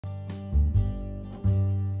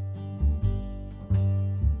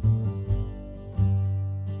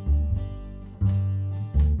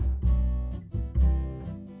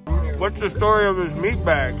What's the story of this meat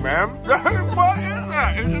bag, man? What is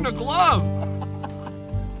that? It's in a glove.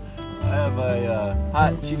 I have a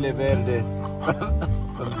hot chile verde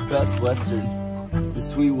from Best Western. The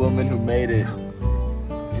sweet woman who made it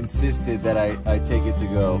insisted that I take it to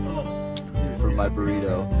go for my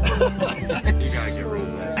burrito. You gotta get rid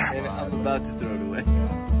of that. And I'm about to throw it away.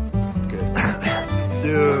 Good.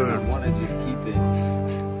 Dude. I want to just keep it.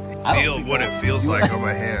 Feel what it feels like on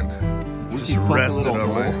my hand. Just rested on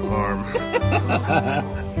my arm.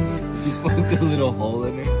 You poke a little hole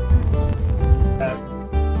in it.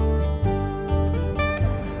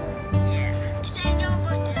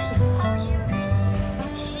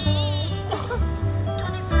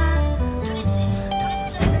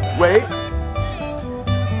 Wait.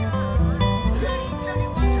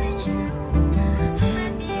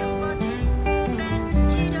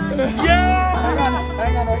 Yeah!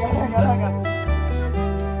 Hang on.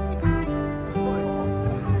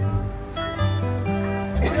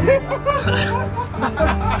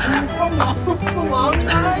 It's a long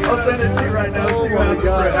time. I'll send it to you right now so you have it for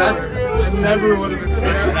us. I never would have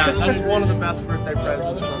expected that. That's one of the best birthday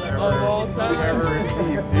presents I've ever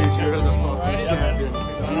received.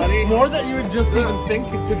 More that you would just even think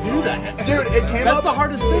to do that. Dude, it came up. That's the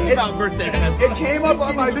hardest thing about birthday presents. It came up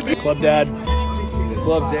on my Club Dad.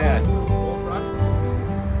 Club Dad.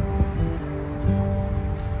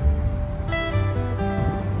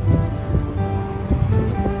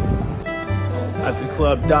 At the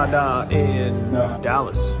Club Dada in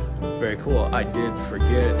Dallas. Very cool. I did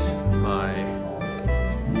forget my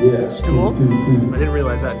stool. I didn't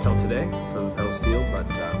realize that until today for the pedal steel, but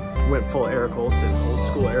went full Eric Olson, old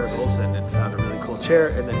school Eric Olson, and found a really cool chair,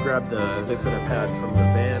 and then grabbed the infinite pad from the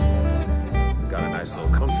van. Got a nice little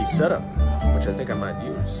comfy setup, which I think I might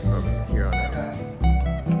use from here on out.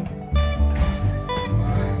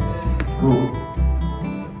 Cool.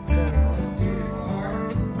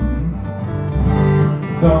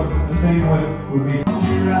 So the thing would be.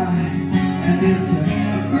 And it's a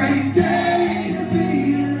great day to be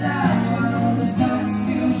alive. I know the sun's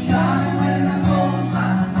still shining when I close my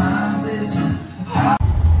eyes. It's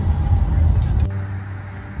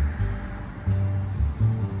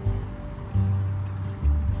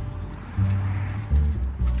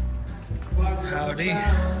Howdy.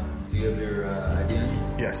 Do you have your idea?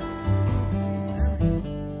 Yes.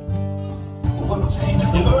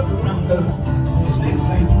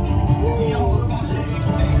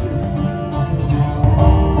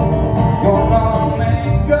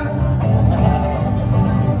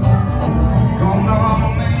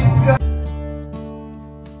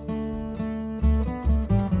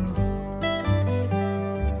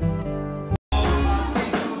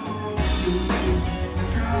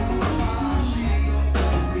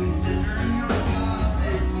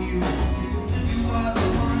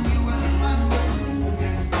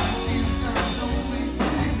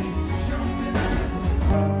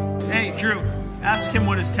 Drew, ask him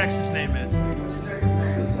what his Texas name is.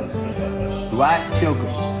 Dwight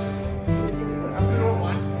Chokum.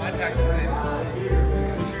 My Texas name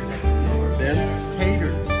is Ben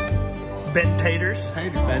Taters. Ben Taters.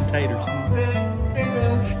 Ben Taters.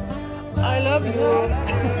 I love you.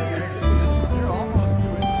 You're almost to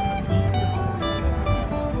it.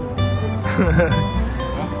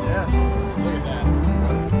 Yeah, look at that.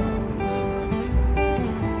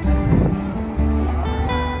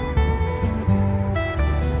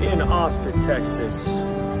 In Austin, Texas,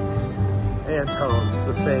 Antone's,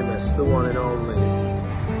 the famous, the one and only.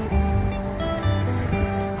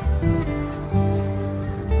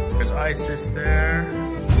 There's Isis there.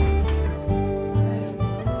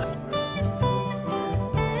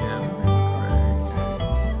 Tim,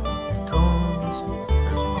 Greg, Tones.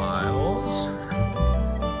 There's Miles.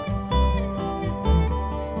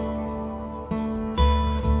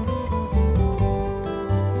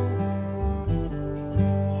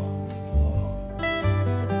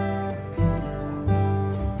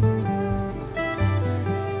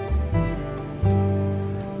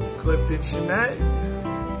 Clifton Chenette.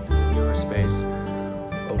 This is a newer space,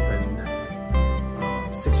 opened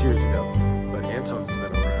 6 years ago, but Antone's has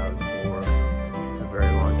been around for a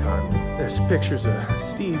very long time. There's pictures of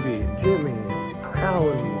Stevie and Jimmy and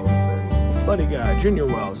Howlin' Wolf and Buddy Guy, Junior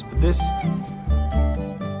Wells, but this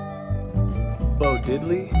Bo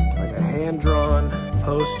Diddley, like a hand-drawn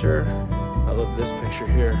poster. I love this picture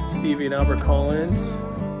here. Stevie and Albert Collins.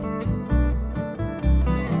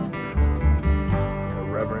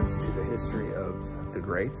 To the history of the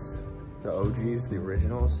greats, the OGs, the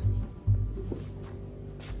originals.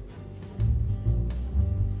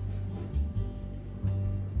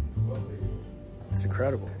 It's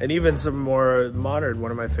incredible. And even some more modern,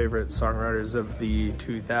 one of my favorite songwriters of the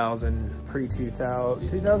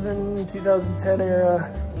 2010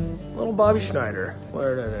 era, little Bobby Schneider.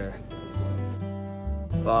 There.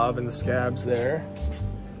 Bob and the Scabs there.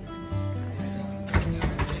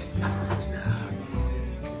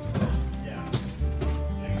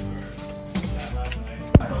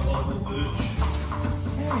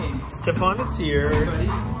 Stefan is here.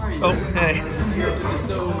 Oh, hey.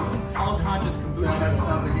 So, all conscious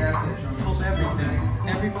kombucha. Help everything.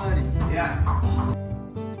 Everybody. Yeah.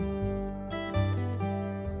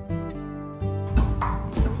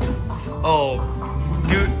 Oh,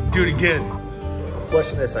 do it again.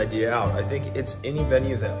 Fleshing this idea out, I think it's any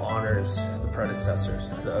venue that honors the predecessors,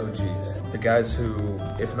 the OGs, the guys who,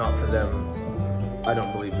 if not for them, I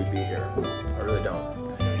don't believe we'd be here. I really don't.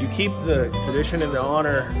 You keep the tradition and the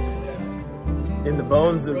honor in the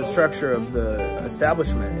bones of the structure of the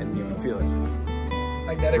establishment, and you can feel it.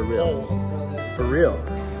 Magnetic for real. pole. For real.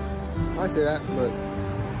 I say that, but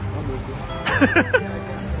I'll move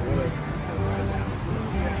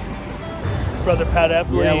it. Brother Pat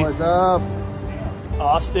Epley. Yeah, what's up?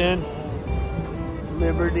 Austin.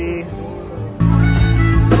 Liberty.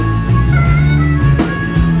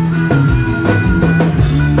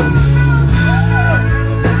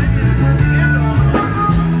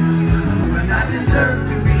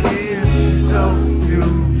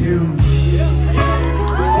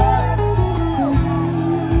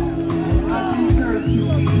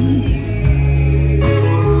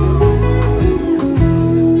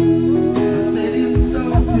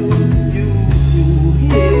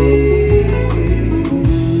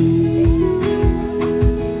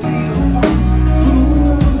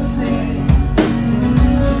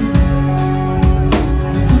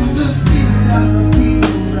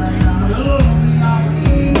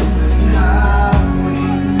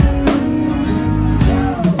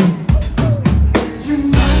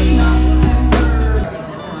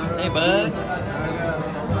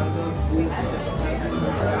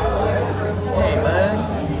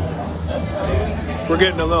 We're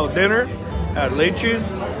getting a little dinner at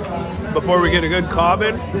Leachy's before we get a good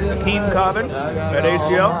cobbin, a keen cobbin at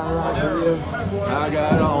ACL. I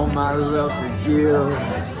got all my love to give.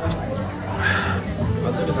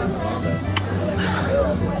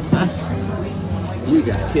 You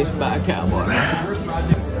got kissed by a cowboy.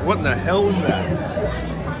 What in the hell was that?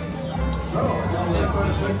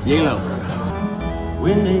 Yellow.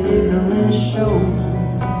 When the ignorance shows,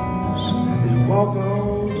 just walk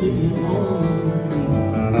on to your own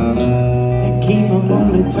and keep them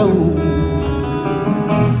on their toes.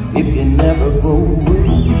 It can never grow.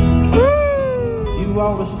 You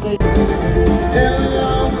always stay. Hell,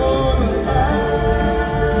 I'm gonna die.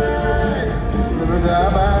 Never die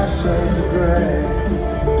by shades of gray.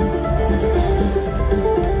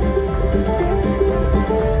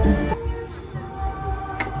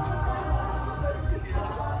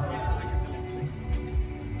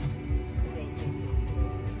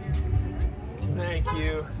 Thank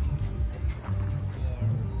you.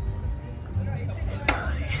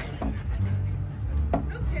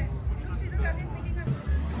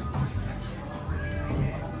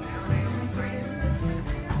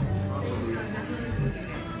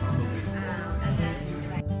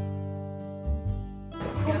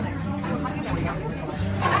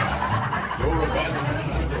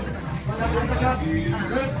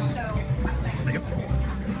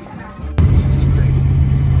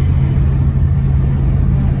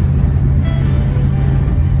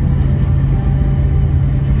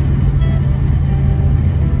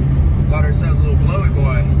 Got ourselves a little blowy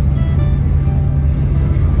boy.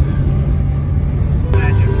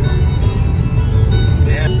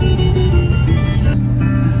 Damn.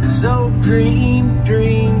 So dream,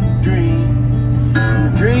 dream, dream,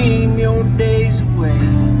 dream your days away.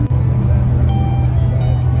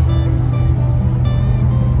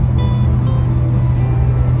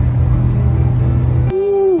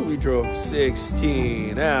 Woo, we drove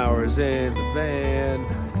 16 hours in the van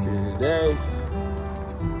today.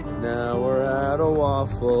 Now we're at a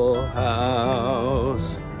Waffle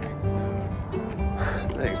House.